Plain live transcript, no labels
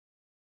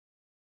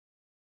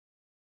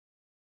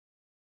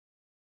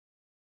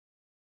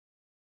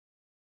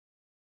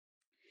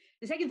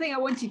The second thing I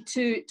wanted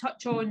to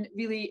touch on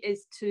really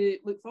is to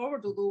look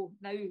forward, although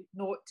now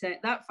not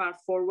that far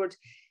forward,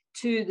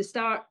 to the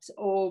start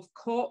of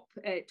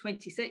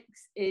COP26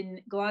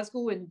 in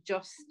Glasgow in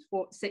just,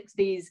 6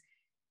 days'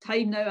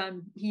 time now.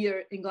 I'm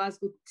here in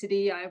Glasgow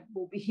today. I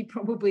will be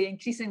probably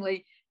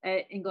increasingly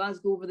in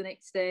Glasgow over the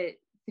next 3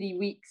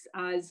 weeks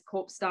as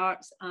COP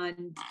starts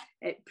and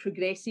it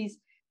progresses.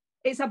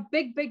 It's a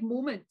big, big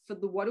moment for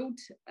the world.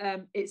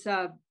 It's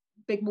a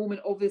big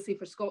moment, obviously,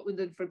 for Scotland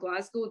and for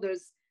Glasgow.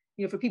 There's,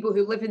 for people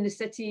who live in the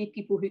city,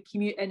 people who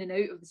commute in and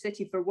out of the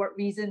city for work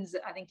reasons,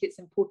 I think it's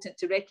important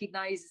to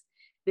recognise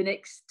the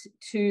next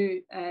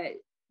 2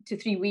 to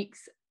 3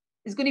 weeks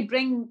is going to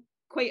bring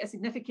quite a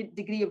significant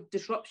degree of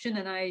disruption,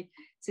 and I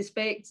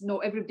suspect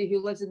not everybody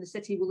who lives in the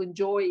city will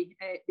enjoy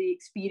the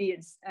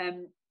experience.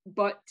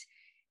 But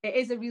it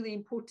is a really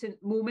important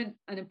moment,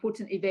 an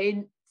important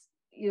event.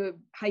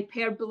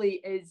 Hyperbole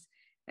is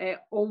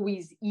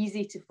always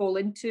easy to fall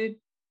into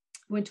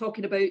when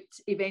talking about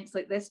events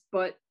like this,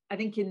 but I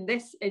think in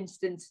this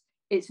instance,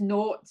 it's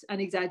not an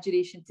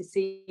exaggeration to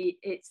say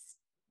it's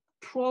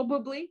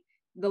probably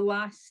the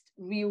last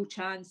real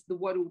chance the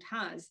world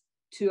has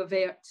to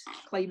avert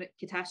climate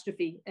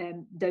catastrophe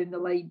down the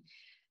line.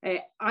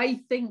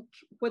 I think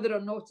whether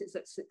or not it's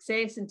a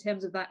success in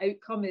terms of that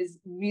outcome is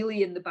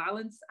really in the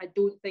balance. I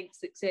don't think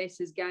success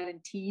is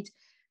guaranteed.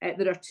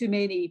 There are too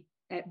many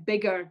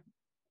bigger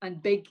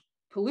and big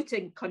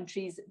polluting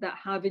countries that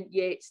haven't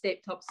yet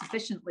stepped up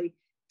sufficiently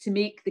to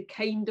make the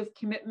kind of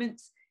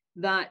commitments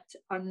that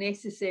are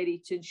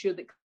necessary to ensure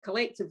that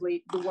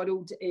collectively the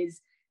world is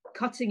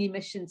cutting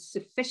emissions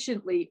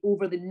sufficiently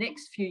over the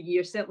next few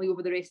years, certainly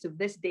over the rest of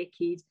this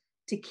decade,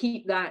 to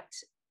keep that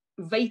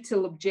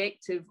vital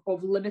objective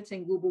of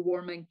limiting global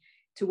warming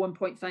to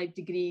 1.5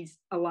 degrees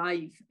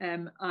alive.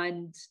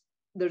 And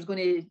there's going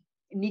to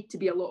need to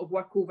be a lot of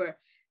work over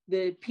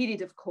the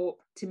period of COP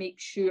to make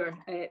sure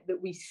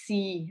that we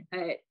see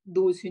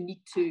those who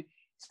need to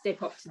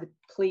step up to the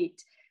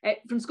plate.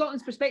 From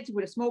Scotland's perspective,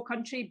 we're a small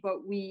country,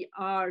 but we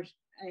are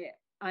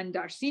and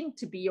are seen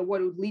to be a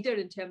world leader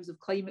in terms of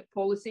climate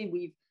policy.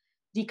 We've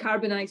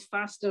decarbonised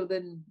faster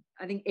than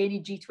I think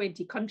any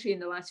G20 country in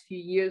the last few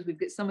years. We've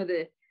got some of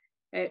the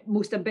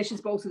most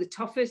ambitious, but also the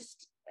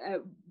toughest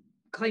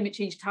climate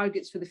change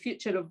targets for the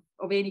future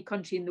of any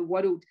country in the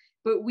world.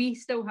 But we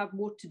still have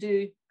more to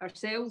do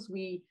ourselves.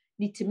 We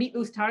need to meet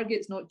those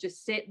targets, not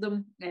just set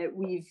them.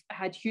 We've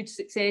had huge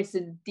success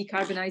in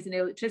decarbonising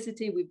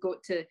electricity. We've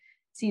got to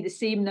see the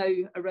same now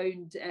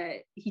around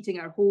heating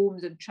our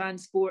homes and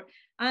transport.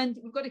 And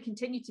we've got to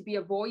continue to be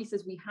a voice,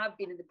 as we have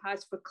been in the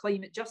past, for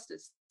climate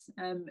justice,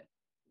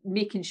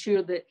 making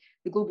sure that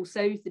the global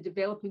south, the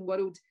developing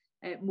world,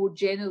 more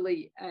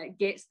generally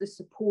gets the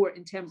support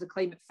in terms of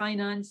climate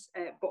finance,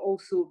 but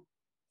also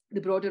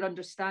the broader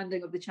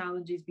understanding of the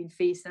challenges being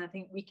faced. And I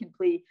think we can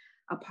play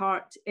a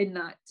part in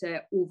that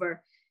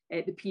over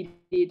the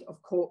period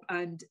of COP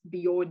and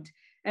beyond.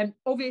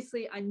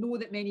 Obviously, I know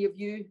that many of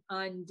you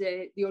and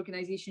the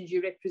organisations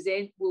you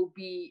represent will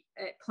be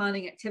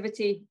planning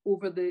activity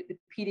over the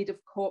period of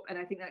COP, and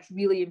I think that's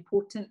really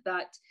important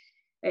that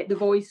the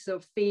voice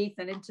of faith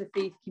and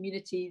interfaith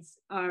communities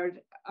are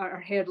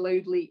heard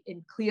loudly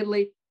and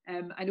clearly.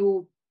 I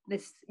know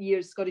this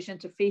year's Scottish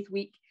Interfaith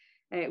Week,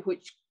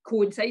 which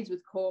coincides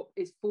with COP,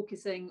 is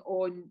focusing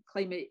on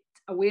climate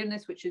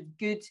awareness, which is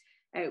good.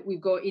 We've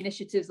got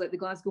initiatives like the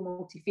Glasgow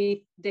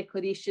Multi-Faith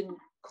Declaration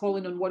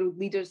calling on world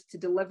leaders to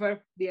deliver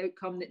the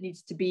outcome that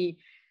needs to be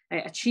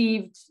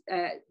achieved.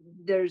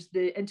 There's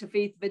the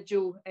Interfaith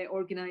Vigil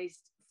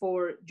organised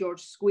for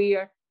George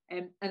Square.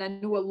 And I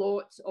know a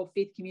lot of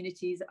faith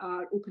communities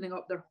are opening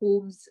up their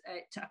homes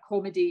to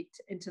accommodate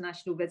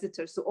international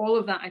visitors. So all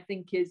of that, I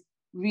think, is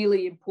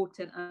really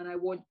important, and I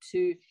want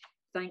to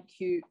thank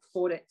you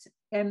for it.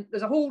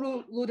 There's a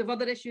whole load of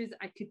other issues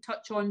I could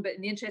touch on, but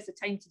in the interest of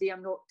time today,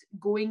 I'm not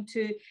going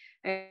to.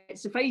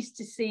 Suffice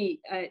to say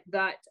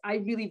that I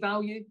really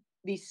value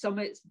these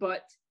summits,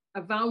 but I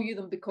value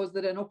them because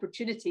they're an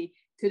opportunity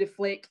to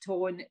reflect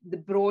on the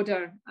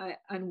broader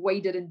and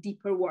wider and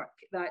deeper work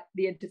that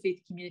the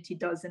interfaith community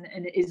does, and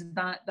it is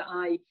that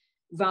I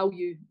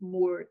value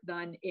more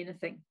than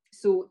anything.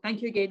 So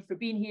thank you again for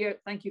being here.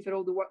 Thank you for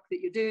all the work that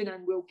you're doing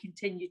and will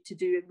continue to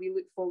do, and we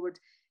look forward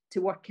to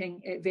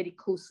working very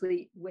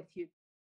closely with you.